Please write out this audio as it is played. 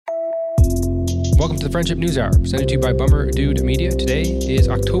Welcome to the Friendship News Hour, presented to you by Bummer Dude Media. Today is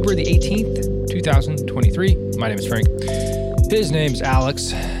October the 18th, 2023. My name is Frank. His name's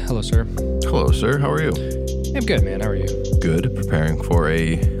Alex. Hello, sir. Hello, sir. How are you? I'm good, man. How are you? Good. Preparing for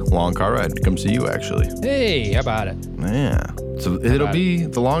a long car ride to come see you, actually. Hey, how about it? Yeah. So it'll be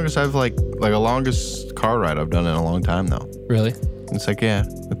the longest I've like a longest car ride I've done in a long time, though. Really? It's like, yeah,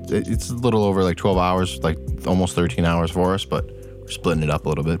 it's a little over like 12 hours, like almost 13 hours for us, but we're splitting it up a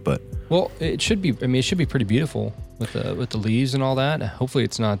little bit, but. Well, it should be. I mean, it should be pretty beautiful with the leaves and all that. Hopefully,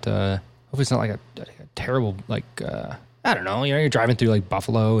 it's not. Hopefully, it's not like a terrible I don't know. You know, you're driving through like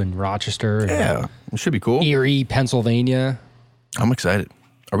Buffalo and Rochester. Yeah, it should be cool. Erie, Pennsylvania. I'm excited.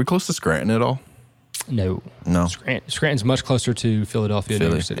 Are we close to Scranton at all? No. Scranton's much closer to Philadelphia, New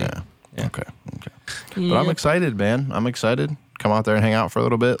York City. Yeah. Okay. But I'm excited, man. I'm excited. Come out there and hang out for a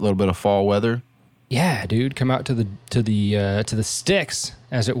little bit of fall weather. Yeah, dude. Come out to the sticks,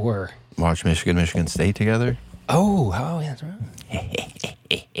 as it were. Watch Michigan State together. Oh, yeah, that's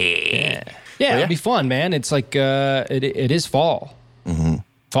right. Yeah, it'll be fun, man. It's like it is fall. Mm-hmm.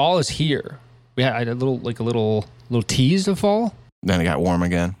 Fall is here. We had a little tease of fall. Then it got warm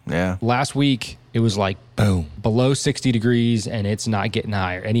again. Yeah. Last week it was like boom, below 60 degrees, and it's not getting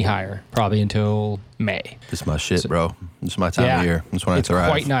any higher, probably until May. This is my shit, bro. This is my time of year. That's when I thrive.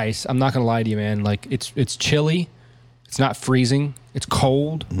 It's quite nice. I'm not gonna lie to you, man. Like it's chilly. It's not freezing. It's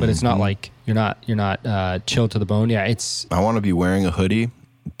cold, but it's not like you're not chilled to the bone. Yeah, it's. I want to be wearing a hoodie,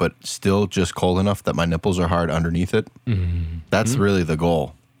 but still just cold enough that my nipples are hard underneath it. Mm-hmm. That's really the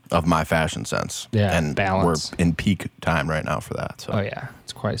goal of my fashion sense. Yeah, and balance. We're in peak time right now for that. So. Oh yeah,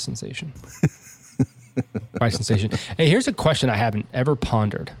 it's quite a sensation. Quite a sensation. Hey, here's a question I haven't ever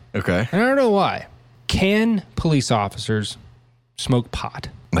pondered. Okay. And I don't know why. Can police officers smoke pot?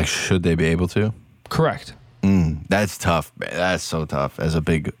 Like, should they be able to? Correct. That's tough. That's so tough as a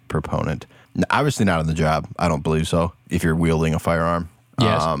big proponent. Obviously not on the job. I don't believe so. If you're wielding a firearm.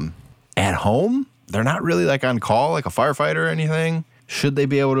 Yes. At home, they're not really like on call, like a firefighter or anything. Should they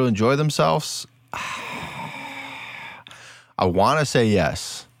be able to enjoy themselves? I want to say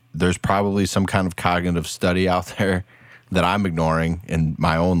yes. There's probably some kind of cognitive study out there that I'm ignoring in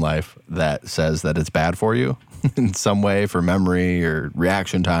my own life that says that it's bad for you in some way for memory or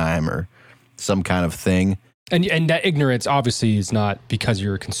reaction time or some kind of thing. And that ignorance obviously is not because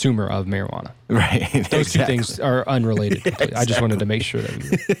you're a consumer of marijuana. Right. Those two things are unrelated. Yeah, I just wanted to make sure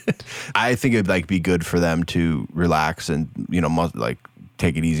that I think it'd like be good for them to relax and, like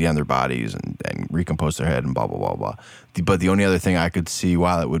take it easy on their bodies and recompose their head and blah, blah, blah, blah. But the only other thing I could see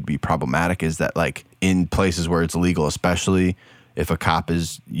while it would be problematic is that like in places where it's illegal, especially if a cop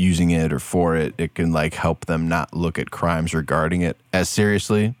is using it or for it, it can like help them not look at crimes regarding it as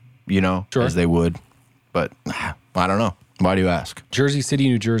seriously, Sure. as they would. But I don't know. Why do you ask? Jersey City,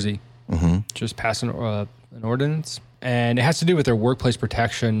 New Jersey, just passed an ordinance, and it has to do with their workplace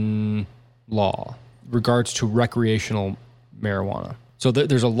protection law regards to recreational marijuana. So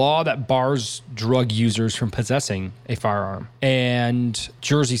there's a law that bars drug users from possessing a firearm. And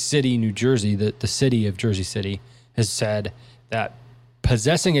Jersey City, New Jersey, the city of Jersey City, has said that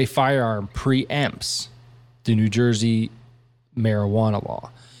possessing a firearm preempts the New Jersey marijuana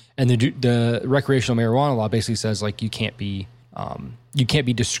law. And the recreational marijuana law basically says like you can't be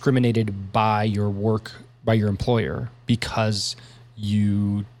discriminated by your employer because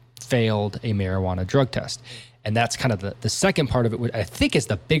you failed a marijuana drug test. And that's kind of the second part of it, which I think is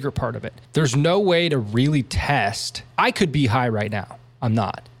the bigger part of it. There's no way to really test. I could be high right now. I'm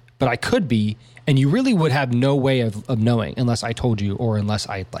not. But I could be, and you really would have no way of knowing unless I told you or unless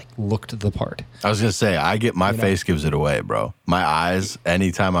I like looked the part. I was going to say, my face gives it away, bro. My eyes,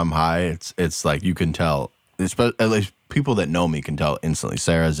 anytime I'm high, it's like you can tell. At least people that know me can tell instantly.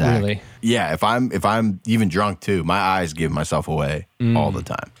 Sarah, Zach. Really? Yeah, if I'm even drunk too, my eyes give myself away all the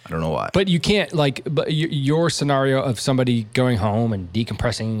time. I don't know why. But you can't but your scenario of somebody going home and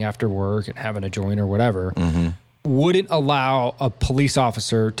decompressing after work and having a joint or whatever wouldn't allow a police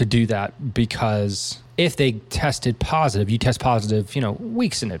officer to do that because if they tested positive, you test positive,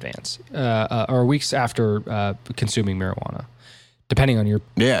 weeks in advance or weeks after consuming marijuana. Depending on your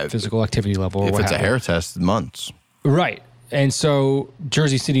physical activity level. If it's a hair test, months. Right. And so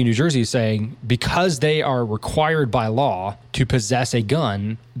Jersey City, New Jersey is saying because they are required by law to possess a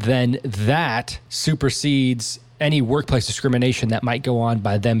gun, then that supersedes any workplace discrimination that might go on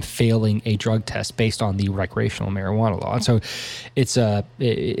by them failing a drug test based on the recreational marijuana law. And so it's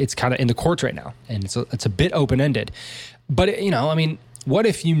kind of in the courts right now, and it's a bit open-ended. But, what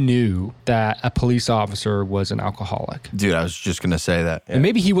if you knew that a police officer was an alcoholic? Dude, I was just going to say that. Yeah. And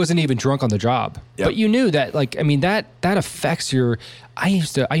maybe he wasn't even drunk on the job. Yep. But you knew that, that affects your... I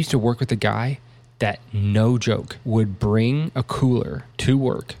used to work with a guy that, no joke, would bring a cooler to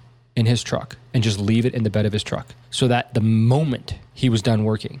work in his truck and just leave it in the bed of his truck so that the moment he was done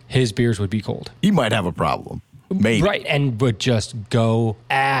working, his beers would be cold. He might have a problem. Maybe. Right, and would just go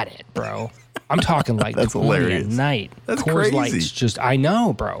at it, bro. I'm talking like That's 20 hilarious. at night. That's Coors crazy. Lights, just, I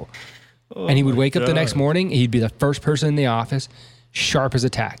know, bro. And he would wake up the next morning, he'd be the first person in the office, sharp as a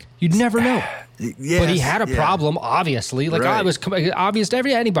tack. You'd never know. Yes, but he had a problem, obviously. Like, Right. it was obvious to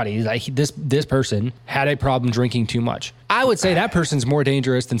anybody. Like, this person had a problem drinking too much. I would say that person's more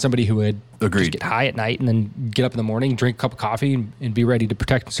dangerous than somebody who would Agreed. just get high at night and then get up in the morning, drink a cup of coffee, and be ready to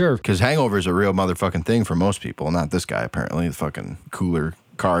protect and serve. Because hangover is a real motherfucking thing for most people. Not this guy, apparently, the fucking cooler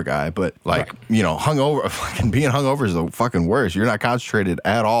car guy. But, like, you know, hungover, fucking being hungover is the fucking worst. You're not concentrated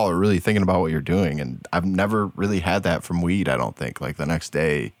at all or really thinking about what you're doing. And I've never really had that from weed, I don't think. Like, the next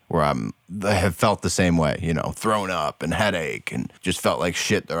day where I have felt the same way, you know, thrown up and headache and just felt like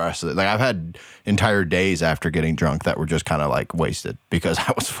shit the rest of it. Like, I've had entire days after getting drunk that were just kind of like wasted because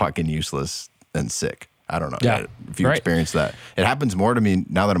I was fucking useless and sick. I don't know if you experienced that. It happens more to me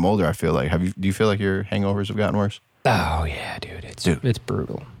now that I'm older, I feel like. Do you feel like your hangovers have gotten worse? Oh, yeah, dude. It's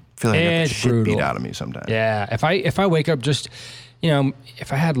brutal. I feel like I get the It's shit brutal. beat out of me sometimes. Yeah, if I wake up just, you know,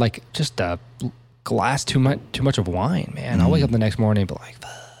 if I had like just a glass too much of wine, man, I'll wake up the next morning and be like,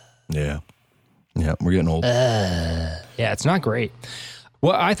 Yeah. Yeah, we're getting old. yeah, it's not great.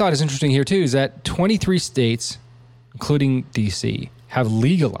 What I thought is interesting here too is that 23 states, including DC, have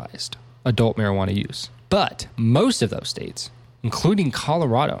legalized adult marijuana use. But most of those states, including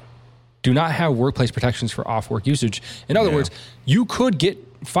Colorado, do not have workplace protections for off-work usage. In other words, you could get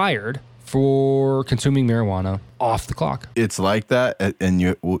fired for consuming marijuana off the clock. It's like that,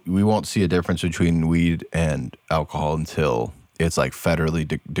 and we won't see a difference between weed and alcohol until it's like federally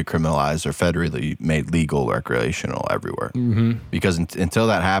decriminalized or federally made legal recreational everywhere. Mm-hmm. Because until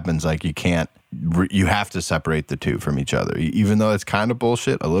that happens, like you have to separate the two from each other, even though it's kind of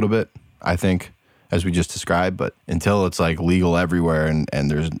bullshit a little bit, I think, as we just described. But until it's like legal everywhere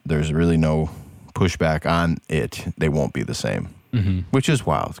and there's really no pushback on it, they won't be the same. Mm-hmm. Which is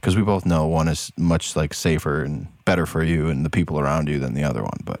wild because we both know one is much like safer and better for you and the people around you than the other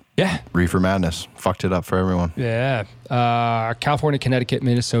one. But yeah, reefer madness fucked it up for everyone. Yeah. California, Connecticut,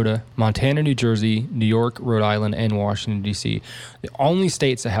 Minnesota, Montana, New Jersey, New York, Rhode Island, and Washington, D.C. The only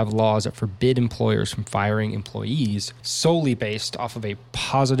states that have laws that forbid employers from firing employees solely based off of a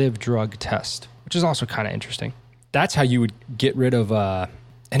positive drug test, which is also kind of interesting. That's how you would get rid of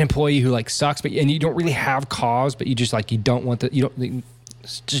an employee who like sucks, and you don't really have cause, but you just like, you don't want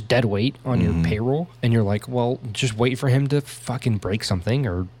it's just dead weight on your payroll. And you're like, well, just wait for him to fucking break something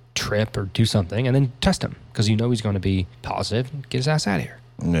or trip or do something and then test him because you know he's going to be positive and get his ass out of here.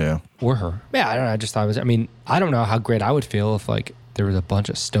 Yeah. Or her. Yeah, I don't know. I just thought I don't know how great I would feel if like there was a bunch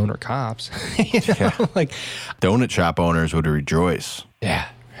of stoner cops. Yeah. Like donut shop owners would rejoice. Yeah.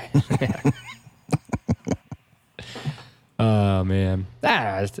 Oh, man.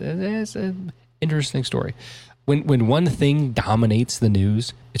 It's an interesting story. When one thing dominates the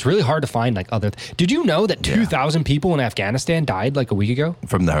news, it's really hard to find like other. Did you know that 2,000 people in Afghanistan died like a week ago?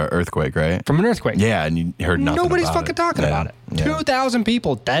 From the earthquake, right? From an earthquake. Yeah, and you heard nothing Nobody's about fucking talking about it. Yeah. 2,000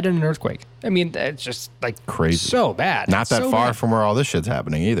 people dead in an earthquake. I mean, it's just like crazy. So bad. Not that so far bad. from where all this shit's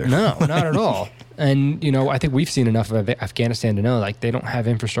happening either. No, not at all. And, you know, I think we've seen enough of Afghanistan to know like they don't have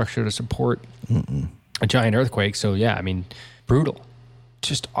infrastructure to support a giant earthquake. So, yeah, I mean, brutal.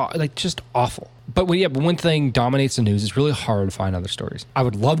 Just awful. But one thing dominates the news. It's really hard to find other stories. I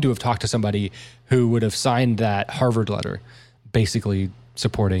would love to have talked to somebody who would have signed that Harvard letter, basically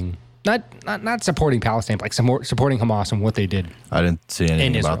supporting not supporting Palestine, but like supporting Hamas and what they did. I didn't see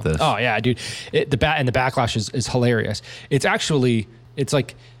anything about this. Oh yeah, dude. The backlash is hilarious. It's actually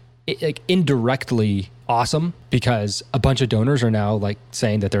like indirectly awesome because a bunch of donors are now like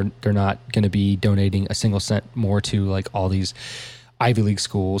saying that they're not going to be donating a single cent more to like all these Ivy League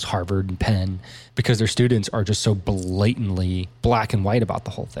schools, Harvard and Penn, because their students are just so blatantly black and white about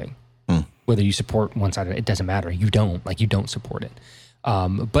the whole thing. Whether you support one side or it doesn't matter. You don't support it.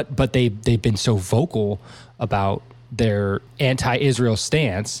 But they've been so vocal about their anti-Israel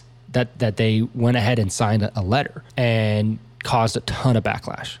stance that they went ahead and signed a letter and caused a ton of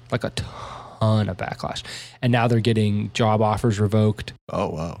backlash, And now they're getting job offers revoked. Oh,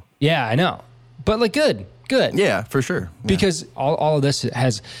 wow. Yeah, I know. But like good. Yeah, for sure. Yeah. Because all of this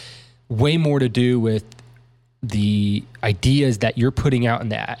has way more to do with the ideas that you're putting out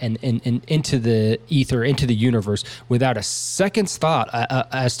and into the ether, into the universe, without a second's thought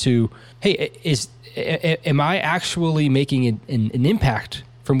as to, hey, am I actually making an impact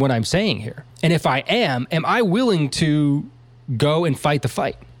from what I'm saying here? And if I am I willing to go and fight the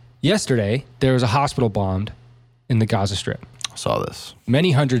fight? Yesterday, there was a hospital bombed in the Gaza Strip. I saw this.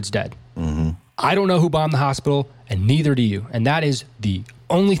 Many hundreds dead. Mm-hmm. I don't know who bombed the hospital, and neither do you. And that is the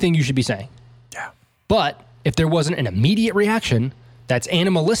only thing you should be saying. Yeah. But if there wasn't an immediate reaction that's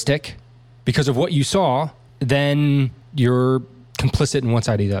animalistic because of what you saw, then you're complicit in one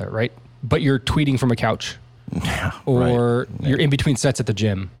side or the other, right? But you're tweeting from a couch. Yeah, or right. you're in between sets at the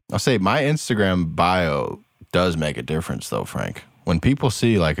gym. I'll say my Instagram bio does make a difference, though, Frank. When people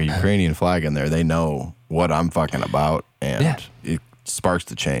see like a Ukrainian flag in there, they know what I'm fucking about, and it sparks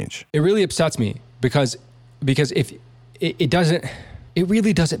the change. It really upsets me because if it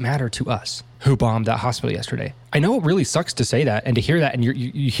really doesn't matter to us who bombed that hospital yesterday. I know it really sucks to say that and to hear that, and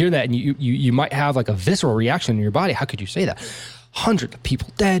you hear that, and you might have like a visceral reaction in your body. How could you say that? Hundreds of people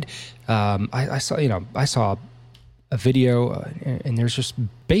dead. I saw a video, and there's just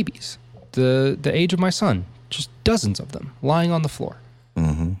babies, the age of my son, just dozens of them lying on the floor.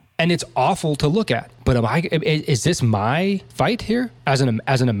 Mm-hmm. And it's awful to look at. But is this my fight here as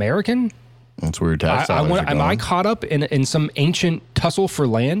an American? That's where your tax dollars are going. Am I caught up in some ancient tussle for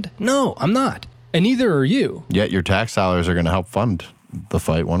land? No, I'm not. And neither are you. Yet your tax dollars are going to help fund the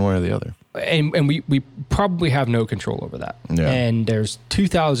fight one way or the other. And we probably have no control over that. Yeah. And there's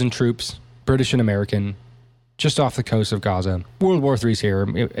 2,000 troops, British and American, just off the coast of Gaza. World War III's here.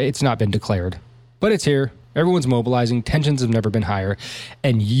 It's not been declared, but it's here. Everyone's mobilizing. Tensions have never been higher.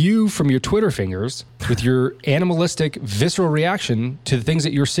 And you, from your Twitter fingers, with your animalistic, visceral reaction to the things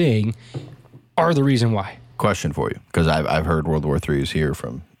that you're seeing, are the reason why. Question for you, because I've heard World War III is here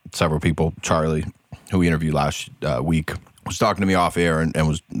from several people. Charlie, who we interviewed last week, was talking to me off air and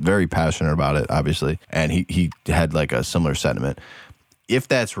was very passionate about it, obviously. And he had like a similar sentiment. If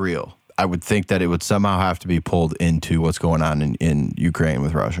that's real, I would think that it would somehow have to be pulled into what's going on in Ukraine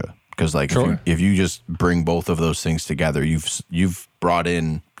with Russia. Because like sure. if you just bring both of those things together, you've brought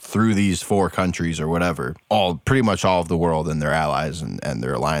in through these 4 countries or whatever, pretty much all of the world and their allies and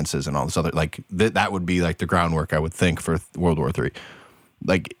their alliances and all this other, like that would be like the groundwork, I would think, for World War III.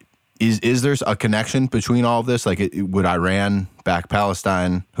 Like, is there a connection between all of this? Like, would Iran back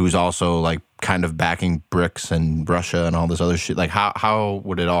Palestine, who's also like kind of backing BRICS and Russia and all this other shit? Like, how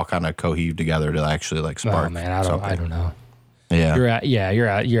would it all kind of coheave together to actually like spark? Oh man, I don't know. Yeah,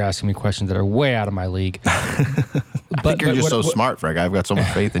 you're asking me questions that are way out of my league. I think you're just so smart, Frank. I've got so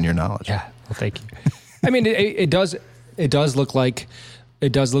much faith in your knowledge. Yeah, well, thank you. I mean, it does look like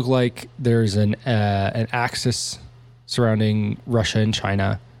there's an axis surrounding Russia and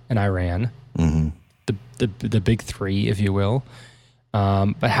China and Iran, mm-hmm. the big 3, if you will.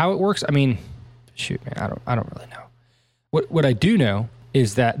 But how it works, I mean, shoot, man, I don't really know. What I do know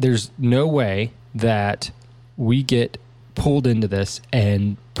is that there's no way that we get pulled into this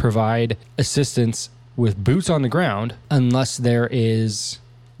and provide assistance with boots on the ground unless there is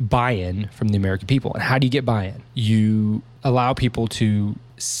buy-in from the American people. And how do you get buy-in? You allow people to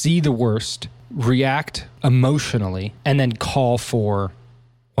see the worst, react emotionally, and then call for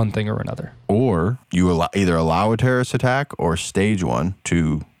one thing or another. Or you either allow a terrorist attack or stage one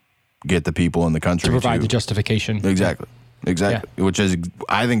to get the people in the country to provide the justification. Exactly. Yeah. Which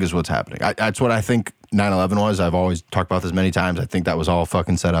I think is what's happening. That's what I think 9/11 was. I've always talked about this many times. I think that was all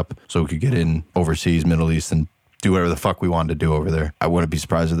fucking set up so we could get in overseas, Middle East, and do whatever the fuck we wanted to do over there. I wouldn't be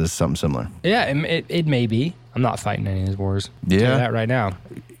surprised if this is something similar. Yeah, it may be. I'm not fighting any of these wars. Yeah. I'll tell you that right now.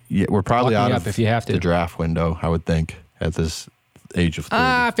 Yeah, we're probably out of if you have to. the draft window, I would think, at this age of 30.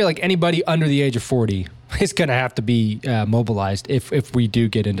 I feel like anybody under the age of 40 is going to have to be mobilized if we do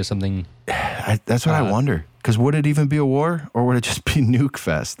get into something. That's what I wonder. Because would it even be a war, or would it just be nuke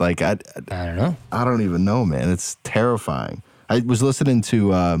fest? Like I don't know. I don't even know, man. It's terrifying. I was listening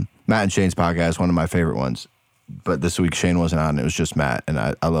to Matt and Shane's podcast, one of my favorite ones. But this week Shane wasn't on. It was just Matt, and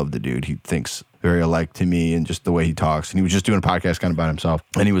I love the dude. He thinks very alike to me, and just the way he talks. And he was just doing a podcast kind of by himself,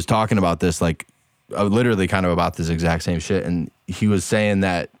 and he was talking about this, like literally kind of about this exact same shit. And he was saying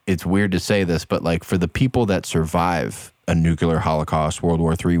that it's weird to say this, but like for the people that survive a nuclear holocaust, World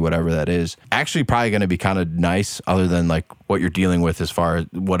War III, whatever that is, actually probably going to be kind of nice, other than like what you're dealing with as far as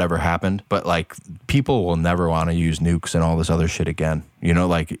whatever happened. But like people will never want to use nukes and all this other shit again. You know,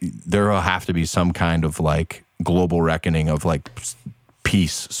 like there will have to be some kind of like global reckoning of like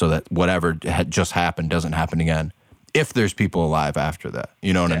peace so that whatever had just happened doesn't happen again. If there's people alive after that,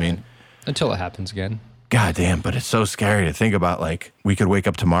 you know what I mean? Until it happens again. God damn, but it's so scary to think about. Like we could wake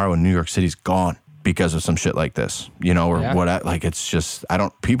up tomorrow and New York City's gone because of some shit like this, you know, or what? Like it's just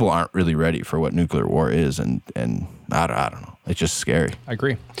people aren't really ready for what nuclear war is, and I don't know. It's just scary. I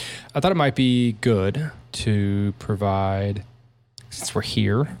agree. I thought it might be good to provide, since we're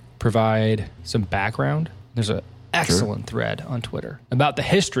here, provide some background. There's a excellent thread on Twitter about the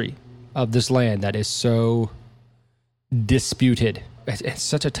history of this land that is so disputed. It's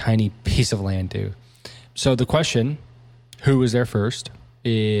such a tiny piece of land, too. So the question, who was there first,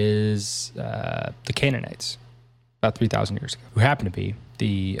 is the Canaanites, about 3,000 years ago, who happen to be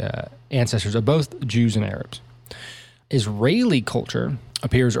the ancestors of both Jews and Arabs. Israeli culture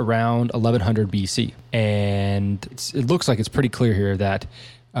appears around 1100 BC, and it looks like it's pretty clear here that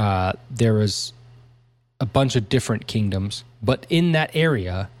there was a bunch of different kingdoms, but in that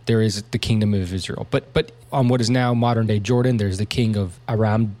area, there is the kingdom of Israel. But on what is now modern-day Jordan, there's the king of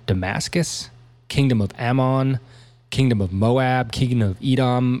Aram Damascus, kingdom of Ammon, kingdom of Moab, kingdom of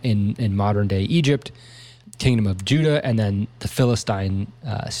Edom in modern-day Egypt, kingdom of Judah, and then the Philistine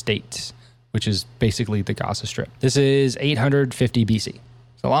states, which is basically the Gaza Strip. This is 850 BC.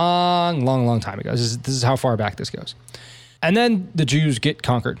 It's a long time ago. This is how far back this goes. And then the Jews get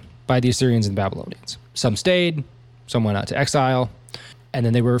conquered by the Assyrians and the Babylonians. Some stayed, some went out to exile, and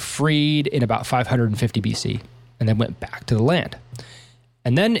then they were freed in about 550 BC, and then went back to the land.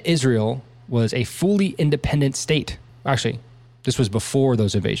 And then Israel was a fully independent state. Actually, this was before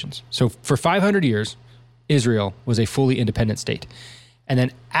those invasions. So for 500 years, Israel was a fully independent state. And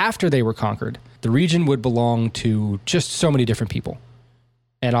then after they were conquered, the region would belong to just so many different people.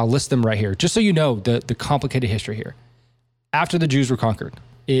 And I'll list them right here, just so you know the complicated history here. After the Jews were conquered,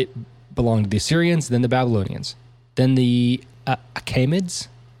 it belonged to the Assyrians, then the Babylonians, then the Achaemenids,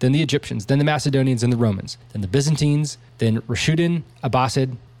 then the Egyptians, then the Macedonians and the Romans, then the Byzantines, then Rashidun,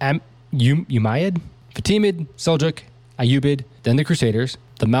 Abbasid, Umayyad, Fatimid, Seljuk, Ayyubid, then the Crusaders,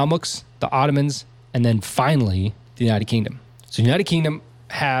 the Mamluks, the Ottomans, and then finally the United Kingdom. So the United Kingdom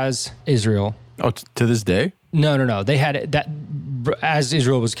has Israel. Oh, to this day? No. They had it that as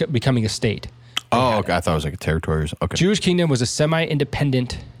Israel was becoming a state. Oh, okay. I thought it was like a territory. Okay. Jewish kingdom was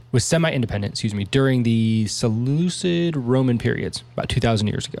semi-independent, during the Seleucid Roman periods, about 2,000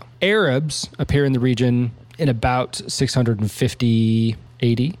 years ago. Arabs appear in the region in about 650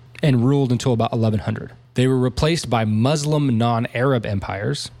 AD and ruled until about 1100. They were replaced by Muslim non-Arab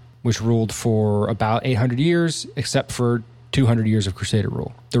empires, which ruled for about 800 years, except for 200 years of Crusader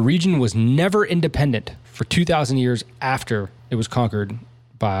rule. The region was never independent for 2,000 years after it was conquered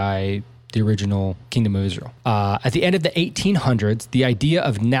by the original Kingdom of Israel. At the end of the 1800s, the idea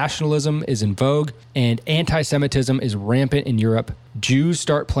of nationalism is in vogue and anti-Semitism is rampant in Europe. Jews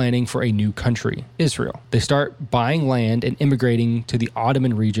start planning for a new country, Israel. They start buying land and immigrating to the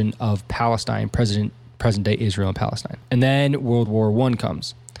Ottoman region of Palestine, present-day Israel and Palestine. And then World War I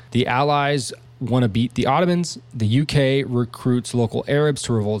comes. The Allies want to beat the Ottomans. The UK recruits local Arabs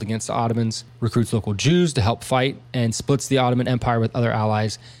to revolt against the Ottomans, recruits local Jews to help fight, and splits the Ottoman Empire with other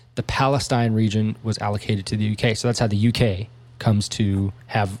allies. The Palestine region was allocated to the UK. So that's how the UK comes to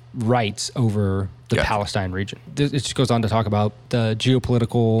have rights over the Palestine region. It just goes on to talk about the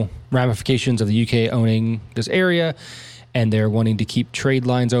geopolitical ramifications of the UK owning this area, and they're wanting to keep trade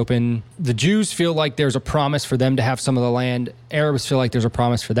lines open. The Jews feel like there's a promise for them to have some of the land. Arabs feel like there's a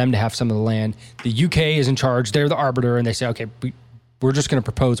promise for them to have some of the land. The UK is in charge. They're the arbiter, and they say, okay, we're just going to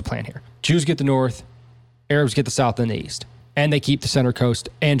propose a plan here. Jews get the north, Arabs get the south and the east. And they keep the center coast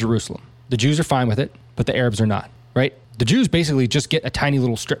and Jerusalem. The Jews are fine with it, but the Arabs are not, right? The Jews basically just get a tiny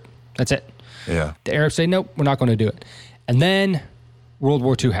little strip. That's it. Yeah. The Arabs say, nope, we're not going to do it. And then World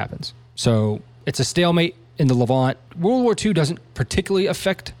War II happens. So it's a stalemate in the Levant. World War II doesn't particularly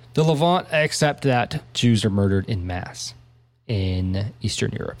affect the Levant, except that Jews are murdered in mass in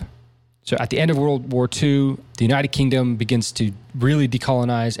Eastern Europe. So at the end of World War II, the United Kingdom begins to really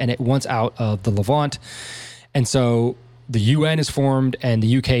decolonize, and it wants out of the Levant. And so the UN is formed, and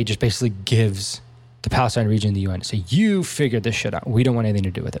the UK just basically gives the Palestine region the UN and say, you figured this shit out. We don't want anything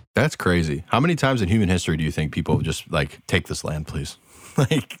to do with it. That's crazy. How many times in human history do you think people just like, take this land, please?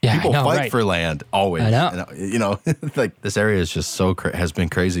 People fight for land always. I know. You know, like this area is just so has been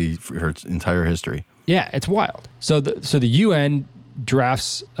crazy for its entire history. Yeah, it's wild. So the UN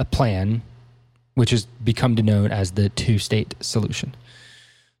drafts a plan, which has become known as the two-state solution.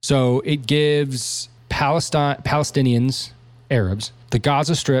 So it gives Palestinians, Arabs, the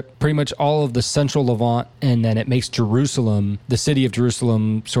Gaza Strip, pretty much all of the central Levant, and then it makes Jerusalem, the city of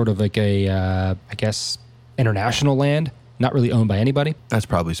Jerusalem, sort of like a, I guess, international land, not really owned by anybody. That's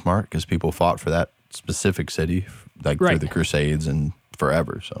probably smart because people fought for that specific city, like through the Crusades and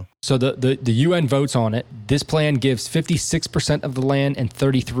forever. So the UN votes on it. This plan gives 56% of the land and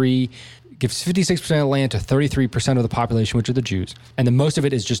 56% of the land to 33% of the population, which are the Jews. And the most of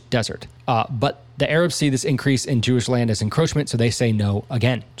it is just desert. But the Arabs see this increase in Jewish land as encroachment, so they say no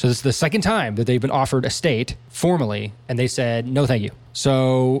again. So this is the second time that they've been offered a state formally, and they said, no, thank you.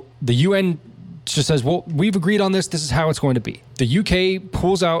 So the UN just says, well, we've agreed on this. This is how it's going to be. The UK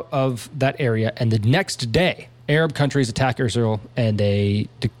pulls out of that area, and the next day, Arab countries attack Israel, and they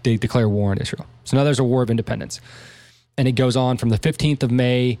declare war on Israel. So now there's a war of independence. And it goes on from the 15th of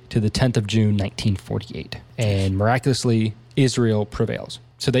May to the 10th of June, 1948. And miraculously, Israel prevails.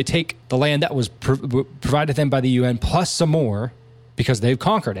 So they take the land that was provided them by the UN plus some more because they've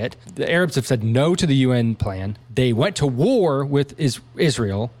conquered it. The Arabs have said no to the UN plan. They went to war with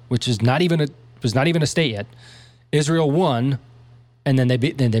Israel, which is was not even a state yet. Israel won, and then they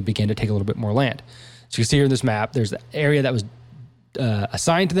began to take a little bit more land. So you can see here in this map, there's the area that was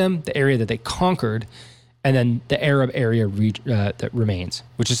assigned to them, the area that they conquered, and then the Arab area that remains,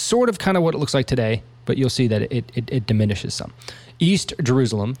 which is sort of kind of what it looks like today, but you'll see that it diminishes some. East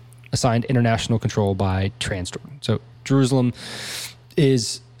Jerusalem assigned international control by Transjordan. So Jerusalem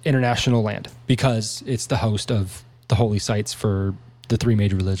is international land because it's the host of the holy sites for the three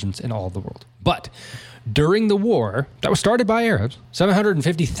major religions in all of the world. But during the war that was started by Arabs,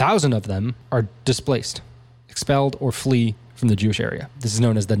 750,000 of them are displaced, expelled, or flee from the Jewish area. This is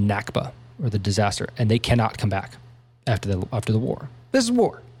known as the Nakba, or the disaster, and they cannot come back after the war. This is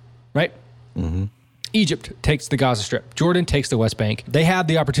war, right? Mm-hmm. Egypt takes the Gaza Strip. Jordan takes the West Bank. They have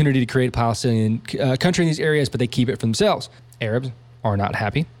the opportunity to create a Palestinian country in these areas, but they keep it for themselves. Arabs are not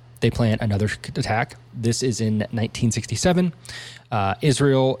happy. They plan another attack. This is in 1967.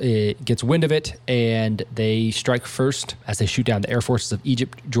 Israel gets wind of it, and they strike first as they shoot down the air forces of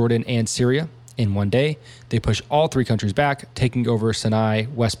Egypt, Jordan, and Syria. In one day, they push all three countries back, taking over Sinai,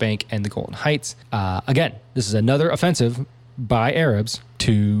 West Bank, and the Golan Heights. Again, this is another offensive by Arabs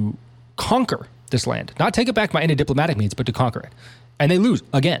to conquer this land. Not take it back by any diplomatic means, but to conquer it. And they lose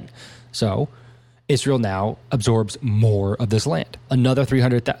again. So Israel now absorbs more of this land. Another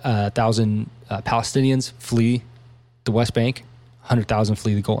 300,000 Palestinians flee the West Bank. 100,000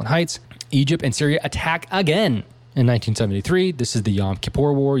 flee the Golan Heights. Egypt and Syria attack again. In 1973, this is the Yom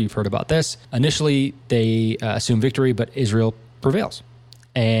Kippur War. You've heard about this. Initially, they assume victory, but Israel prevails.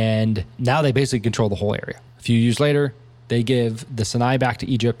 And now they basically control the whole area. A few years later, they give the Sinai back to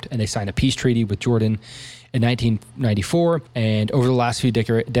Egypt, and they sign a peace treaty with Jordan in 1994. And over the last few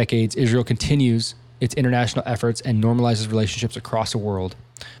decades, Israel continues its international efforts and normalizes relationships across the world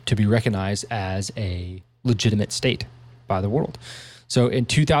to be recognized as a legitimate state by the world. So in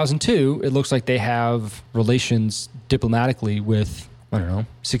 2002, it looks like they have relations diplomatically with,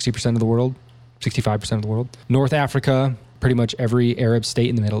 60% of the world, 65% of the world. North Africa, pretty much every Arab state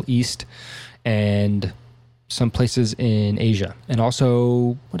in the Middle East, and some places in Asia. And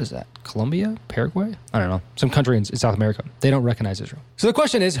also, what is that? Colombia? Paraguay? I don't know. Some country in South America. They don't recognize Israel. So the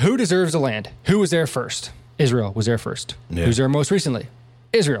question is, who deserves the land? Who was there first? Israel was there first. Yeah. Who's there most recently?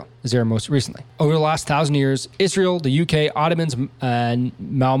 Israel is there most recently. Over the last 1,000 years, Israel, the UK, Ottomans, and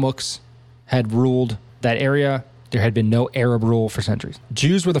Mamluks had ruled that area. There had been no Arab rule for centuries.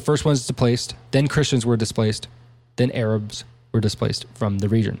 Jews were the first ones displaced, then Christians were displaced, then Arabs were displaced from the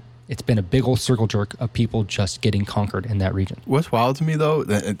region. It's been a big old circle jerk of people just getting conquered in that region. What's wild to me, though,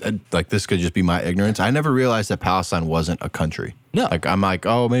 like this could just be my ignorance. I never realized that Palestine wasn't a country. No. Like, I'm like,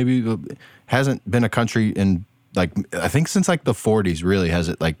 oh, maybe it hasn't been a country in, like, I think since like the 40s, really, has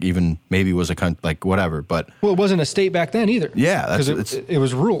it, like, even maybe was a country, like, whatever. But well, it wasn't a state back then either. Yeah. Because it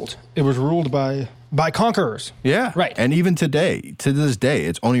was ruled. It was ruled by conquerors. Yeah. Right. And even today, to this day,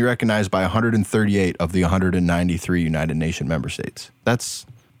 it's only recognized by 138 of the 193 United Nations member states. That's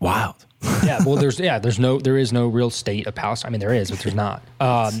wild. Yeah, well, there is no real state of Palestine. I mean, there is, but there's not.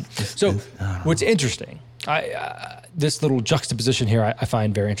 So what's interesting, this little juxtaposition here, I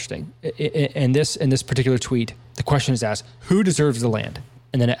find very interesting. In this particular tweet, the question is asked, who deserves the land?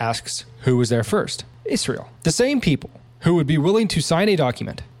 And then it asks, who was there first? Israel. The same people who would be willing to sign a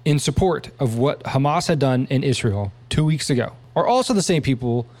document in support of what Hamas had done in Israel 2 weeks ago are also the same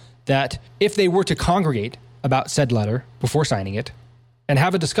people that, if they were to congregate about said letter before signing it, and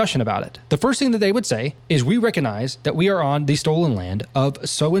have a discussion about it, the first thing that they would say is, we recognize that we are on the stolen land of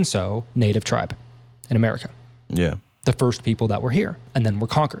so-and-so native tribe in America. Yeah. The first people that were here, and then were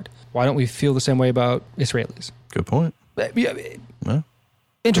conquered. Why don't we feel the same way about Israelis? Good point. Yeah.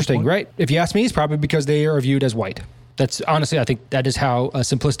 Interesting, right? If you ask me, it's probably because they are viewed as white. That's honestly, I think that is how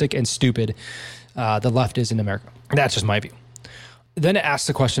simplistic and stupid the left is in America. That's just my view. Then it asks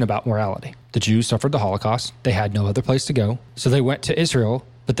the question about morality. The Jews suffered the Holocaust. They had no other place to go. So they went to Israel,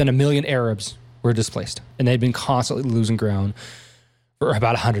 but then 1 million Arabs were displaced. And they'd been constantly losing ground for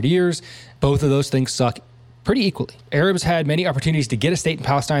about 100 years. Both of those things suck pretty equally. Arabs had many opportunities to get a state in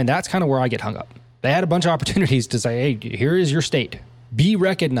Palestine. That's kind of where I get hung up. They had a bunch of opportunities to say, hey, here is your state. Be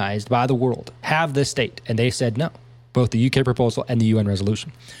recognized by the world. Have this state. And they said no. Both the UK proposal and the UN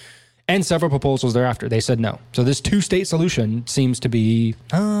resolution. and several proposals thereafter. They said no. So this two-state solution seems to be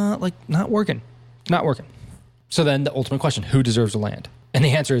not working. Not working. So then the ultimate question, who deserves the land? And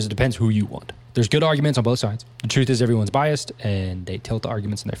the answer is it depends who you want. There's good arguments on both sides. The truth is everyone's biased, and they tilt the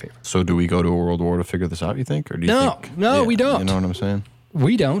arguments in their favor. So do we go to a world war to figure this out, you think? Or do you think? No, we don't. You know what I'm saying?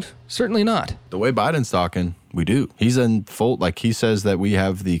 We don't. Certainly not. The way Biden's talking, we do. He's in full, like he says that we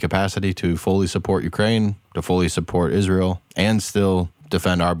have the capacity to fully support Ukraine, to fully support Israel, and still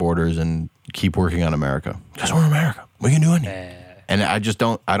defend our borders and keep working on America. Because we're America. We can do anything. And I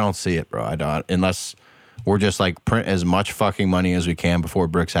don't see it, bro. I don't, unless we're just like print as much fucking money as we can before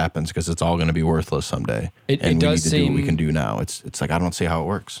BRICS happens, because it's all going to be worthless someday. It does we need to seem, do what we can do now. It's like, I don't see how it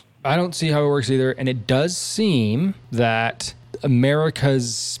works. I don't see how it works either. And it does seem that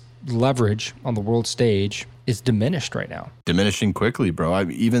America's leverage on the world stage is diminished right now. Diminishing quickly, bro.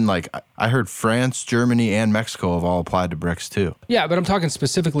 I heard France, Germany, and Mexico have all applied to BRICS too. Yeah, but I'm talking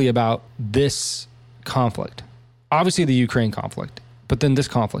specifically about this conflict. Obviously the Ukraine conflict, but then this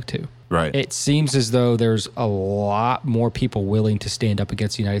conflict too. Right. It seems as though there's a lot more people willing to stand up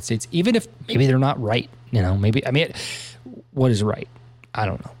against the United States, even if maybe they're not right. What is right? I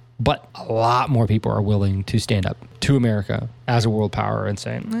don't know. But a lot more people are willing to stand up to America as a world power and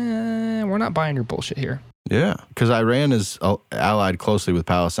say, we're not buying your bullshit here. Yeah, because Iran is allied closely with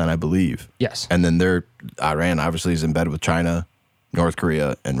Palestine, I believe. Yes. And then Iran obviously is in bed with China, North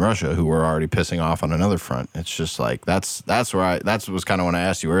Korea, and Russia, who were already pissing off on another front. It's just like, that's what was kind of when I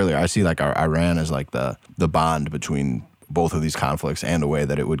asked you earlier. I see like Iran as like the bond between both of these conflicts and a way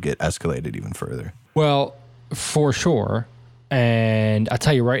that it would get escalated even further. Well, for sure. And I'll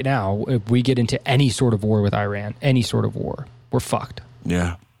tell you right now, if we get into any sort of war with Iran, any sort of war, we're fucked.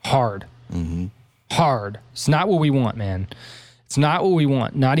 Yeah. Hard. Mm-hmm. Hard. It's not what we want, man. It's not what we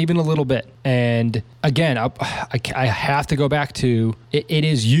want, not even a little bit. And again, I have to go back to, it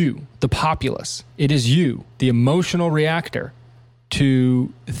is you, the populace. It is you, the emotional reactor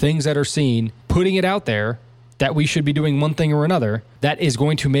to things that are seen, putting it out there that we should be doing one thing or another that is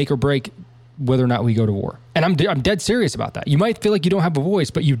going to make or break whether or not we go to war. And I'm dead serious about that. You might feel like you don't have a voice,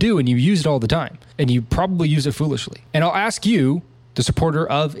 but you do, and you use it all the time. And you probably use it foolishly. And I'll ask you, the supporter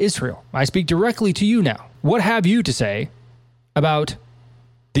of Israel, I speak directly to you now. What have you to say about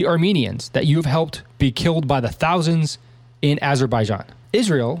the Armenians that you have helped be killed by the thousands in Azerbaijan?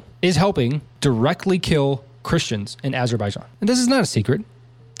 Israel is helping directly kill Christians in Azerbaijan. And this is not a secret.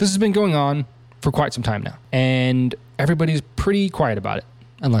 This has been going on for quite some time now. And everybody's pretty quiet about it.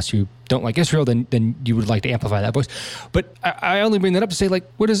 Unless you don't like Israel, then you would like to amplify that voice. But I only bring that up to say, like,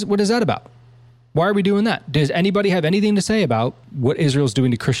 what is that about? Why are we doing that? Does anybody have anything to say about what Israel's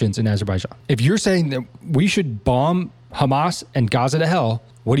doing to Christians in Azerbaijan? If you're saying that we should bomb Hamas and Gaza to hell,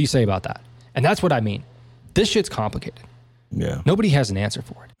 what do you say about that? And that's what I mean. This shit's complicated. Yeah. Nobody has an answer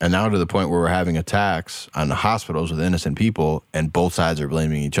for it. And now to the point where we're having attacks on the hospitals with innocent people, and both sides are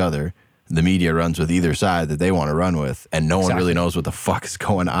blaming each other. The media runs with either side that they want to run with, and no one really knows what the fuck is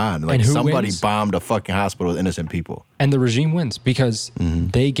going on. Like, somebody bombed a fucking hospital with innocent people. And the regime wins because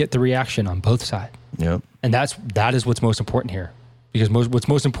they get the reaction on both sides. Yep. And that is what's most important here. Because what's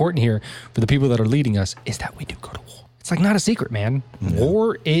most important here for the people that are leading us is that we do go to war. It's like not a secret, man. Yeah.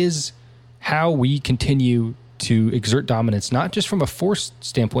 War is how we continue to exert dominance, not just from a force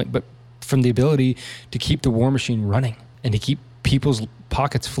standpoint, but from the ability to keep the war machine running and to keep people's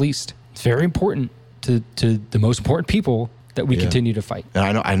pockets fleeced. It's very important to the most important people that we continue to fight.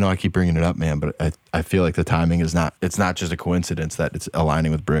 And I know I keep bringing it up, man, but I feel like the timing is it's not just a coincidence that it's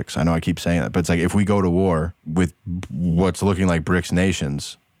aligning with BRICS. I know I keep saying that, but it's like if we go to war with what's looking like BRICS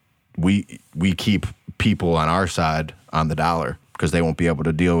nations, we keep people on our side on the dollar because they won't be able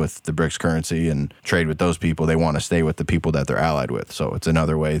to deal with the BRICS currency and trade with those people. They want to stay with the people that they're allied with. So it's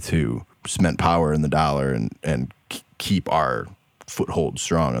another way to cement power in the dollar and keep our foothold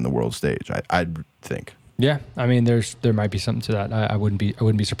strong on the world stage. I think. Yeah, I mean, there might be something to that. I wouldn't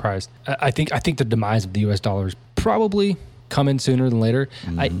be surprised. I think the demise of the U.S. dollar is probably coming sooner than later.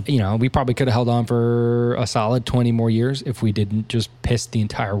 Mm-hmm. We probably could have held on for a solid 20 more years if we didn't just piss the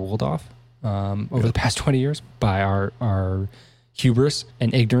entire world off over the past 20 years by our hubris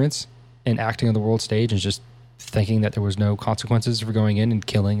and ignorance and acting on the world stage and just thinking that there was no consequences for going in and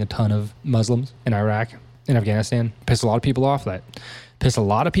killing a ton of Muslims in Iraq. In Afghanistan, pissed a lot of people off.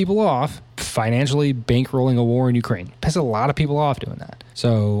 Financially bankrolling a war in Ukraine. Pissed a lot of people off doing that.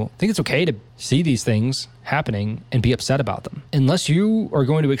 So I think it's okay to see these things happening and be upset about them. Unless you are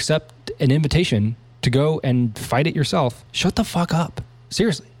going to accept an invitation to go and fight it yourself, shut the fuck up.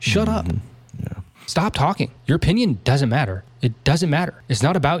 Seriously, shut up. Yeah. Stop talking. Your opinion doesn't matter. It doesn't matter. It's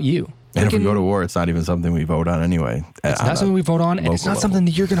not about you. And if we go to war, it's not even something we vote on anyway. It's not something we vote on, and it's not something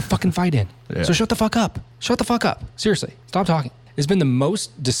that you're going to fucking fight in. Yeah. So shut the fuck up. Shut the fuck up. Seriously. Stop talking. It's been the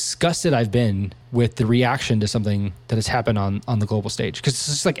most disgusted I've been with the reaction to something that has happened on the global stage. Because it's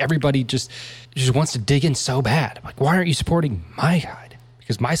just like everybody just wants to dig in so bad. I'm like, why aren't you supporting my side?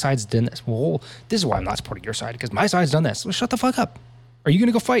 Because my side's done this. Well, this is why I'm not supporting your side, because my side's done this. Well, shut the fuck up. Are you going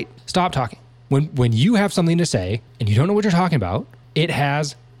to go fight? Stop talking. When you have something to say and you don't know what you're talking about, it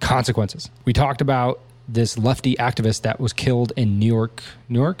has consequences. We talked about this lefty activist that was killed in New York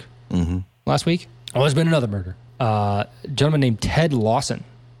last week. Well, there's been another murder. A gentleman named Ted Lawson.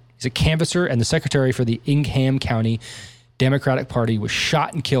 He's a canvasser and the secretary for the Ingham County Democratic Party, was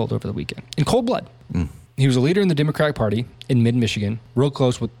shot and killed over the weekend in cold blood. He was a leader in the Democratic Party in mid-Michigan, real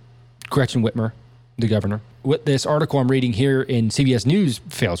close with Gretchen Whitmer, the governor. What this article I'm reading here in CBS News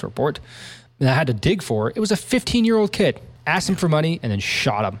fails report that I had to dig for, it was a 15-year-old kid. Asked him for money and then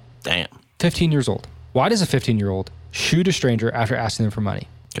shot him. Damn. 15 years old. Why does a 15-year-old shoot a stranger after asking them for money?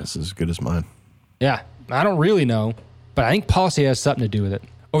 Guess as good as mine. Yeah, I don't really know, but I think policy has something to do with it.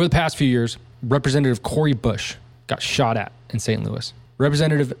 Over the past few years, Representative Cori Bush got shot at in St. Louis.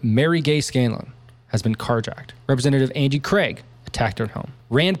 Representative Mary Gay Scanlon has been carjacked. Representative Angie Craig attacked at home.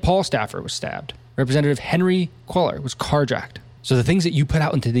 Rand Paul staffer was stabbed. Representative Henry Queller was carjacked. So the things that you put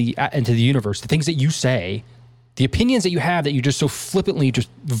out into the universe, the things that you say, the opinions that you have that you just so flippantly just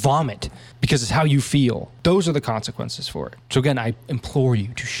vomit because it's how you feel, those are the consequences for it. So again, I implore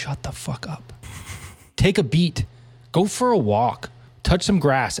you to shut the fuck up. Take a beat. Go for a walk. Touch some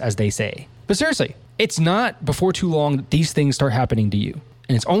grass, as they say. But seriously, it's not before too long that these things start happening to you.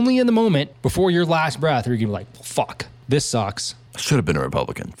 And it's only in the moment before your last breath where you're going to be like, fuck, this sucks. I should have been a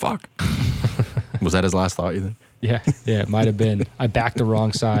Republican. Fuck. Was that his last thought, you think? Yeah, it might have been. I backed the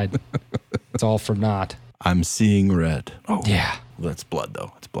wrong side. It's all for naught. I'm seeing red. Oh, yeah. Well, that's blood,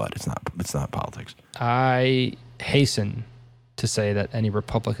 though. It's blood. It's not politics. I hasten to say that any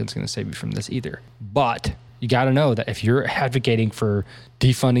Republican's going to save you from this either. But you got to know that if you're advocating for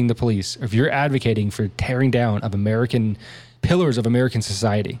defunding the police, if you're advocating for tearing down of American pillars of American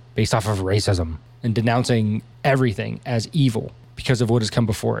society based off of racism and denouncing everything as evil because of what has come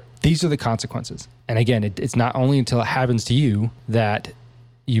before it, these are the consequences. And again, it's not only until it happens to you that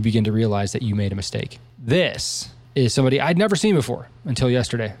you begin to realize that you made a mistake. This is somebody I'd never seen before until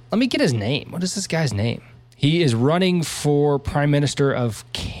yesterday. Let me get his name. What is this guy's name? He is running for Prime Minister of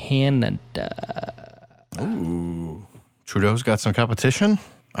Canada. Ooh. Trudeau's got some competition?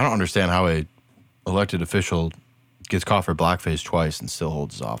 I don't understand how a elected official gets caught for blackface twice and still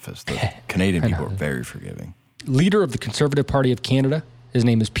holds his office. The Canadian people are very forgiving. Leader of the Conservative Party of Canada. His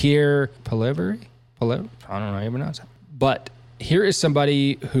name is Pierre Poilievre. I don't know how you pronounce it. But here is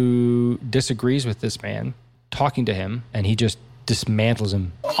somebody who disagrees with this man, talking to him, and he just dismantles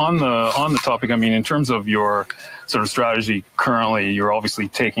him. On the topic, I mean, in terms of your sort of strategy currently, you're obviously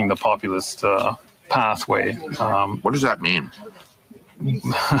taking the populist pathway. What does that mean?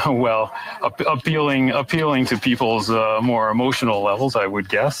 Well, appealing to people's more emotional levels, I would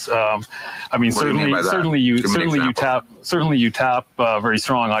guess. I mean, certainly you tap very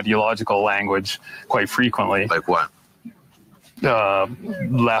strong ideological language quite frequently. Like what?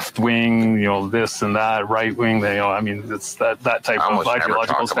 Left wing, this and that, right wing. I mean, it's that type of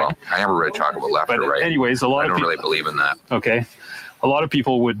ideological thing. I never really talk about left or right. Anyways, I don't really believe in that. Okay, a lot of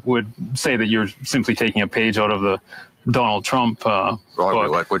people would say that you're simply taking a page out of the Donald Trump book.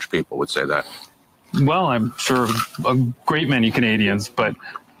 Like which people would say that? Well, I'm sure a great many Canadians, but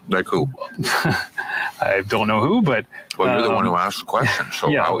like who? I don't know who, but you're the one who asked the question, so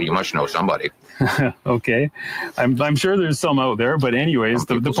yeah. You must know somebody. Okay, I'm sure there's some out there, but anyways,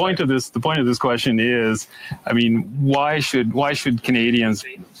 the point of this question is, I mean, why should Canadians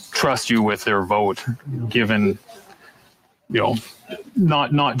trust you with their vote, given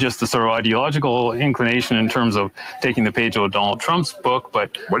not just the sort of ideological inclination in terms of taking the page out of Donald Trump's book,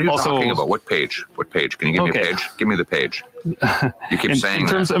 but what are you also talking about? What page? Can you give me a page? Give me the page. You keep saying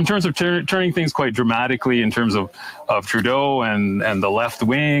in terms of turning things quite dramatically in terms of Trudeau and the left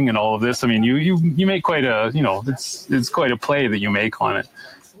wing and all of this. I mean, you make quite a it's quite a play that you make on it.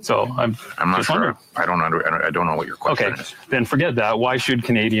 So I'm not sure. I don't know what your question is. Okay, then forget that. Why should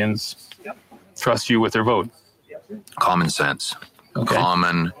Canadians trust you with their vote? Common sense. Okay.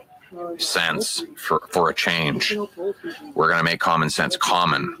 Common sense for a change. We're going to make common sense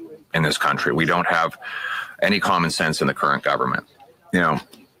common in this country. We don't have any common sense in the current government.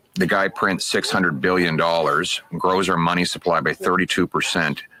 The guy prints $600 billion, grows our money supply by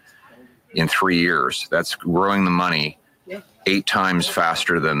 32% in 3 years. That's growing the money 8 times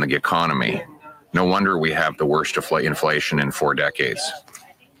faster than the economy. No wonder we have the worst inflation in 4 decades.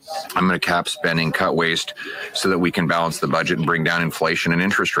 I'm going to cap spending, cut waste so that we can balance the budget and bring down inflation and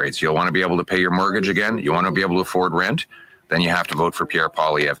interest rates. You'll want to be able to pay your mortgage again. You want to be able to afford rent. Then you have to vote for Pierre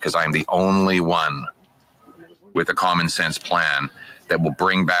Poilievre, because I'm the only one with a common sense plan that will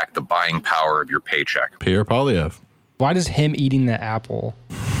bring back the buying power of your paycheck. Pierre Poilievre. Why does him eating the apple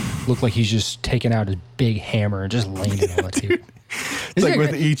look like he's just taking out a big hammer and just laying it on the table? It's like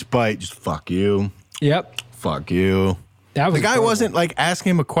with each bite, just fuck you. Yep. Fuck you. That was the guy horrible. wasn't like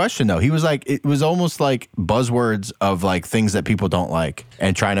asking him a question though. He was like, it was almost like buzzwords of like things that people don't like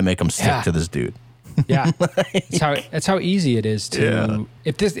and trying to make them stick to this dude. Yeah, that's how easy it is to. Yeah.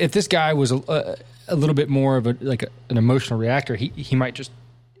 If this guy was a little bit more of an emotional reactor, he might just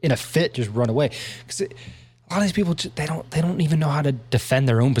in a fit just run away, because a lot of these people they don't even know how to defend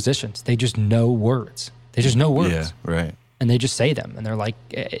their own positions. They just know words. They just know words. Yeah, right. And they just say them, and they're like,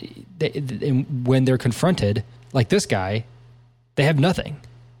 when they're confronted, like this guy, they have nothing.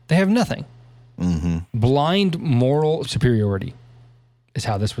 They have nothing. Mm-hmm. Blind moral superiority is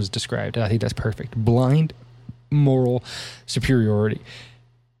how this was described. And I think that's perfect. Blind moral superiority.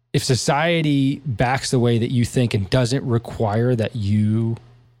 If society backs the way that you think and doesn't require that you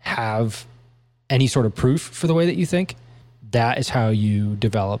have any sort of proof for the way that you think, that is how you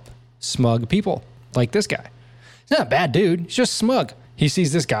develop smug people like this guy. He's not a bad dude. He's just smug. He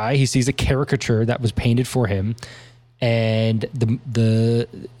sees this guy. He sees a caricature that was painted for him. And the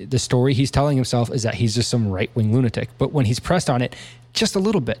story he's telling himself is that he's just some right-wing lunatic. But when he's pressed on it just a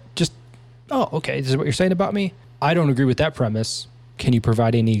little bit, just, oh, okay, this is what you're saying about me? I don't agree with that premise. Can you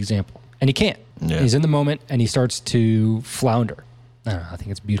provide any example? And he can't. Yeah. He's in the moment, and he starts to flounder. I don't know. I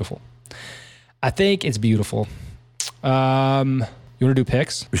think it's beautiful. You want to do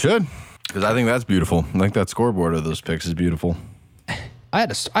picks? We should, because I think that's beautiful. I think that scoreboard of those picks is beautiful. I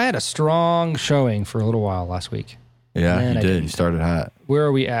had a strong showing for a little while last week. Yeah, you did. You started hot. Where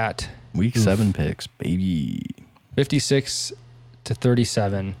are we at? Week 7 picks, baby. 56 to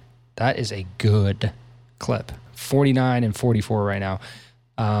 37. That is a good clip. 49 and 44 right now.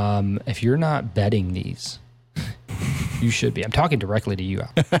 If you're not betting these, you should be. I'm talking directly to you.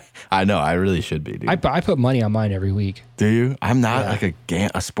 I know. I really should be, dude. I put money on mine every week. Do you? I'm not like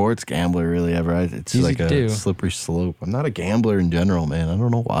a sports gambler really ever. It's easy like a slippery slope. I'm not a gambler in general, man. I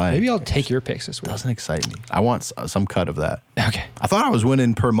don't know why. Maybe I'll take your picks this week. Doesn't excite me. I want some cut of that. Okay. I thought I was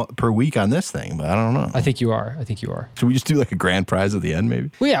winning per week on this thing, but I don't know. I think you are. Should we just do like a grand prize at the end,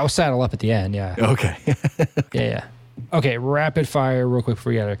 maybe? Well, yeah, we'll saddle up at the end. Yeah. Okay. Yeah. Okay. Rapid fire, real quick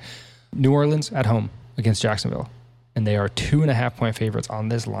before we get there. New Orleans at home against Jacksonville. And they are 2.5-point favorites on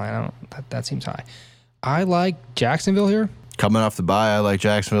this line. That seems high. I like Jacksonville here. Coming off the bye, I like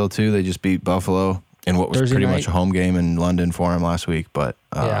Jacksonville too. They just beat Buffalo in what was Thursday pretty much a home game in London for them last week. But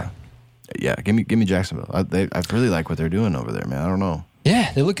yeah, give me Jacksonville. I really like what they're doing over there, man. I don't know.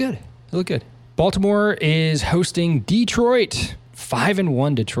 Yeah, they look good. Baltimore is hosting Detroit.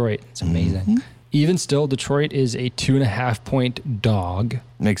 5-1 Detroit. It's amazing. Mm-hmm. Even still, Detroit is a 2.5-point dog.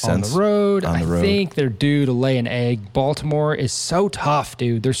 Makes sense. On the road. I think they're due to lay an egg. Baltimore is so tough,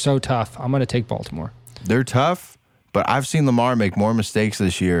 dude. They're so tough. I'm going to take Baltimore. They're tough, but I've seen Lamar make more mistakes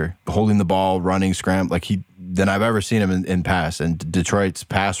this year holding the ball, running, scramble, than I've ever seen him in pass. And Detroit's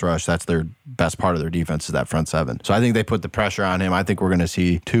pass rush, that's their best part of their defense, is that front seven. So I think they put the pressure on him. I think we're going to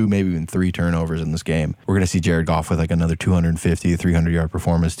see 2, maybe even 3 turnovers in this game. We're going to see Jared Goff with like another 250, 300-yard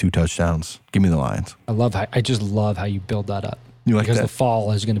performance, 2 touchdowns. Give me the Lions. I just love how you build that up. You like because that? The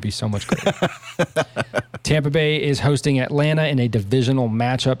fall is going to be so much greater. Tampa Bay is hosting Atlanta in a divisional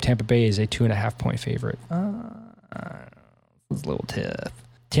matchup. Tampa Bay is a 2.5-point favorite. It's a little tough.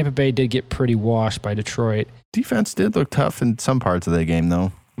 Tampa Bay did get pretty washed by Detroit. Defense did look tough in some parts of that game,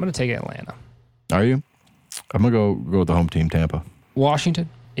 though. I'm going to take Atlanta. Are you? I'm going to go with the home team, Tampa. Washington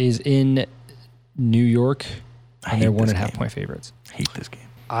is in New York, and they're 1.5-point favorites. I hate this game.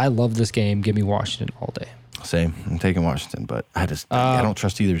 I love this game. Give me Washington all day. Same. I'm taking Washington, but I don't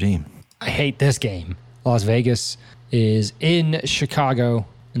trust either team. I hate this game. Las Vegas is in Chicago,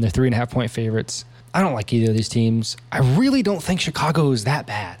 and they're 3.5-point favorites. I don't like either of these teams. I really don't think Chicago is that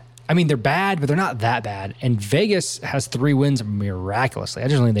bad. I mean, they're bad, but they're not that bad. And Vegas has 3 wins miraculously. I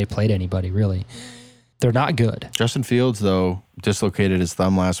just don't think they played anybody, really. They're not good. Justin Fields, though, dislocated his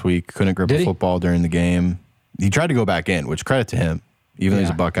thumb last week. Couldn't grip a football during the game. He tried to go back in, which credit to him, even though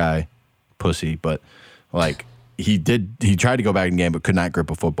he's a Buckeye pussy. But, he tried to go back in the game, but could not grip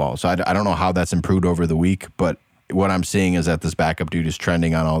a football. So I don't know how that's improved over the week, but what I'm seeing is that this backup dude is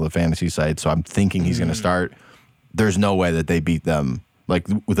trending on all the fantasy sites, so I'm thinking he's going to start. There's no way that they beat them. Like,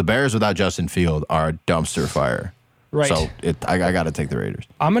 with the Bears without Justin Field are a dumpster fire. Right. So I got to take the Raiders.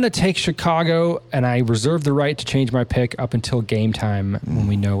 I'm going to take Chicago, and I reserve the right to change my pick up until game time when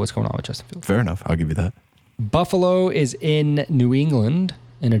we know what's going on with Justin Fields. Fair enough. I'll give you that. Buffalo is in New England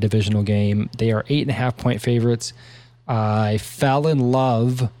in a divisional game. They are 8.5-point favorites. I fell in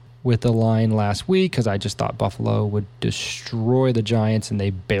love with the line last week because I just thought Buffalo would destroy the Giants, and they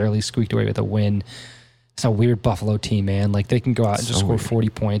barely squeaked away with a win. It's a weird Buffalo team, man. Like, they can go out and just score 40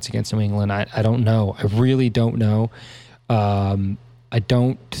 points against New England. I don't know. I really don't know. I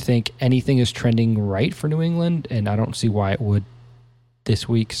don't think anything is trending right for New England, and I don't see why it would this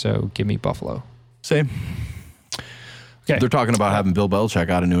week, so give me Buffalo. Same. Okay. They're talking about having Bill Belichick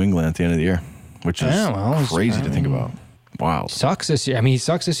out of New England at the end of the year, which is crazy to think about. Wow. Sucks this year. I mean, he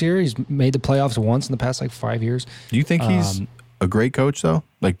sucks this year. He's made the playoffs once in the past, 5 years. Do you think he's a great coach, though?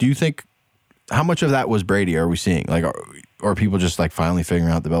 Like, do you think, how much of that was Brady are we seeing? Like, are people just, finally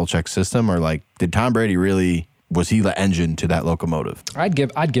figuring out the Belichick system? Or, did Tom Brady really, was he the engine to that locomotive? I'd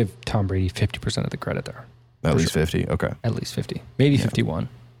give Tom Brady 50% of the credit there. At least 50? Okay. At least 50. Maybe 51.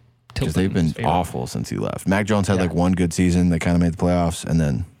 Because they've been awful since he left. Mac Jones had one good season. They kind of made the playoffs, and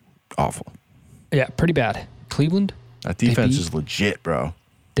then awful. Yeah, pretty bad. Cleveland? That defense is legit, bro.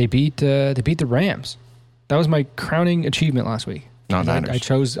 They beat the Rams. That was my crowning achievement last week. Not Niners.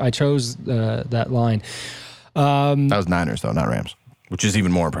 I chose that line. That was Niners, though, not Rams, which is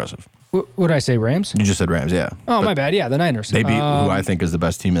even more impressive. What did I say, Rams? You just said Rams, yeah. Oh, my bad. Yeah, the Niners. They beat who I think is the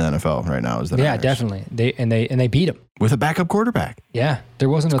best team in the NFL right now. Is the Niners. Yeah, definitely. They beat them with a backup quarterback. Yeah, there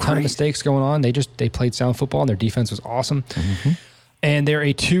wasn't a ton of mistakes going on. They played sound football, and their defense was awesome. Mm-hmm. And they're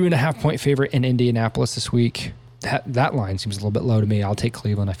a 2.5-point favorite in Indianapolis this week. That line seems a little bit low to me. I'll take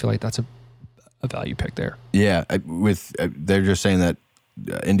Cleveland. I feel like that's a value pick there. Yeah, they're just saying that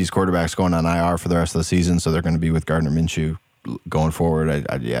Indy's quarterback's going on IR for the rest of the season, so they're going to be with Gardner Minshew going forward.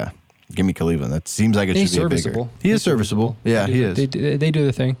 Give me Cleveland. That seems like it should be a bigger. He is serviceable. Yeah, he is. They do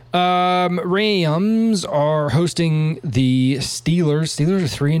the thing. Rams are hosting the Steelers. Steelers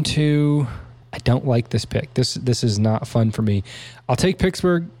are 3-2. I don't like this pick. This is not fun for me. I'll take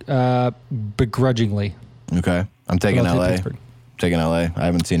Pittsburgh begrudgingly. Okay. I'm taking LA. Taking LA. I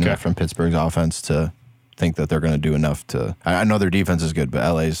haven't seen enough from Pittsburgh's offense to think that they're going to do enough to. I know their defense is good, but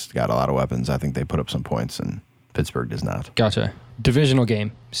LA's got a lot of weapons. I think they put up some points, and Pittsburgh does not. Gotcha. Divisional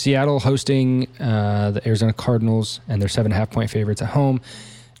game. Seattle hosting the Arizona Cardinals, and they're 7.5-point favorites at home.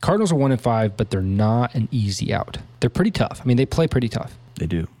 Cardinals are 1-5, but they're not an easy out. They're pretty tough. I mean, they play pretty tough. They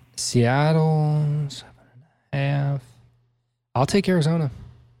do. Seattle, 7.5. I'll take Arizona.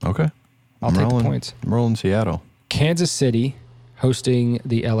 Okay. I'll take the points. I'm rolling Seattle. Kansas City hosting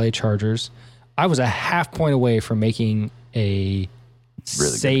the LA Chargers. I was a half point away from making a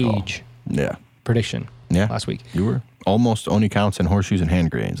really sage prediction last week. You were. Almost only counts in horseshoes and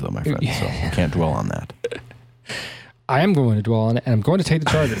hand grenades, though, my friend. So you can't dwell on that. I am going to dwell on it, and I'm going to take the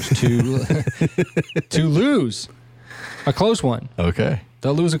Chargers to lose a close one. Okay.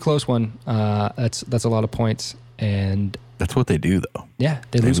 They'll lose a close one. That's a lot of points, and that's what they do, though. Yeah,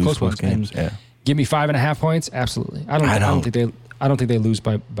 they lose close ones. Games. Give me 5.5 points. Absolutely. I don't think they lose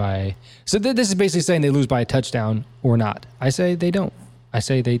by. So this is basically saying they lose by a touchdown or not. I say they don't. I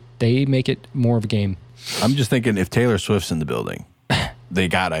say they make it more of a game. I'm just thinking if Taylor Swift's in the building, they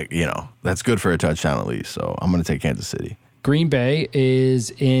gotta, that's good for a touchdown at least. So I'm going to take Kansas City. Green Bay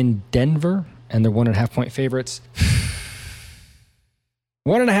is in Denver, and they're 1.5-point favorites.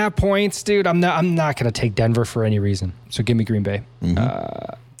 1.5 points, dude. I'm not going to take Denver for any reason. So give me Green Bay.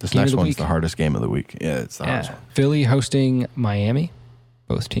 Mm-hmm. This next one's the hardest game of the week. Yeah, it's the hardest one. Philly hosting Miami.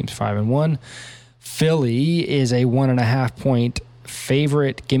 Both teams 5-1. Philly is a 1.5-point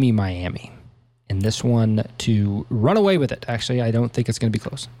favorite. Give me Miami. And this one to run away with it. Actually, I don't think it's going to be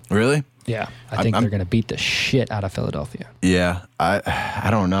close. Really? Yeah. I think they're going to beat the shit out of Philadelphia. Yeah. I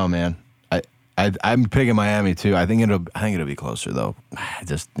don't know, man. I'm picking Miami too. I think it'll be closer though.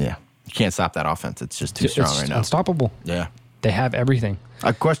 You can't stop that offense. It's just too strong right now. Unstoppable. Yeah. They have everything.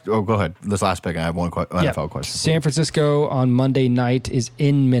 Go ahead. This last pick, I have one NFL question. San Francisco on Monday night is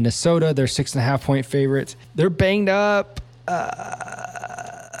in Minnesota. They're 6.5-point favorites. They're banged up.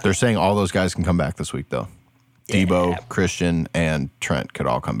 They're saying all those guys can come back this week, though. Yeah. Debo, Christian, and Trent could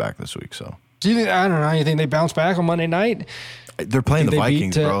all come back this week. So, do you think? I don't know. You think they bounce back on Monday night? They're playing the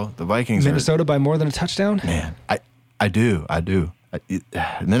Vikings, bro. The Vikings, Minnesota by more than a touchdown. Man, I do.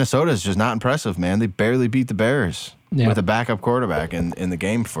 Minnesota is just not impressive, man. They barely beat the Bears with a backup quarterback in the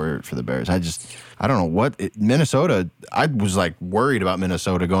game for the Bears. I don't know what Minnesota. I was worried about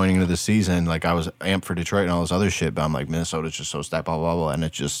Minnesota going into the season. I was amped for Detroit and all this other shit, but I'm like, Minnesota's just so stacked, blah blah blah, and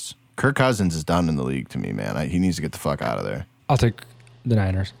it just Kirk Cousins is done in the league to me, man. He needs to get the fuck out of there. I'll take the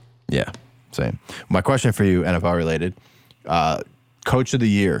Niners. Yeah, Same. My question for you, NFL related, Coach of the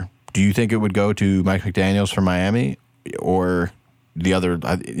Year. Do you think it would go to Mike McDaniels from Miami, or the other,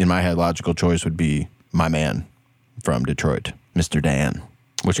 in my head, logical choice would be my man from Detroit, Mr. Dan?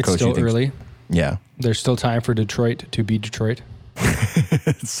 Which it's coach still do you think? Early. Yeah. There's still time for Detroit to be Detroit.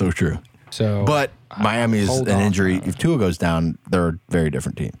 It's so true. So, but Miami is an injury. If Tua goes down, they're a very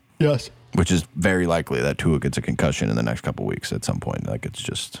different team. Yes. Which is very likely that Tua gets a concussion in the next couple of weeks at some point. Like, it's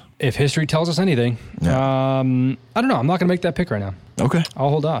just... If history tells us anything. Yeah. I don't know. I'm not going to make that pick right now. Okay. I'll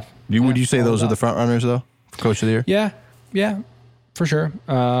hold off. Would you say those are the front runners, though? Coach of the Year? Yeah, for sure.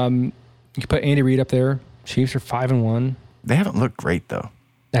 You could put Andy Reid up there. Chiefs are 5-1. They haven't looked great, though.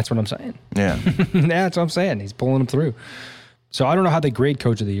 That's what I'm saying. Yeah. That's what I'm saying. He's pulling them through. So I don't know how they grade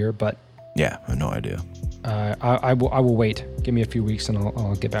Coach of the Year, but... Yeah, I have no idea. I will wait. Give me a few weeks and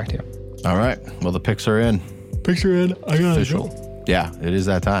I'll get back to you. All right. Well, the picks are in. Picks are in. I got official. Yeah, it is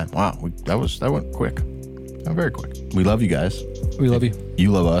that time. Wow, that went quick. Very quick. We love you guys. We love you.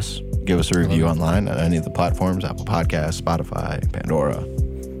 You love us. Give us a review online on any of the platforms: Apple Podcasts, Spotify, Pandora,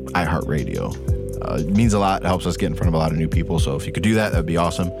 iHeartRadio. It means a lot. It helps us get in front of a lot of new people. So if you could do that, that'd be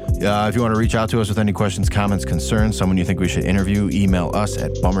awesome. If you want to reach out to us with any questions, comments, concerns, someone you think we should interview, email us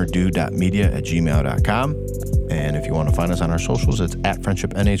at bummerdude.media@gmail.com. And if you want to find us on our socials, it's at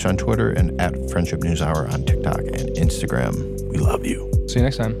FriendshipNH on Twitter and at Friendship News Hour on TikTok and Instagram. We love you. See you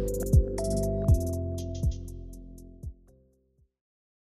next time.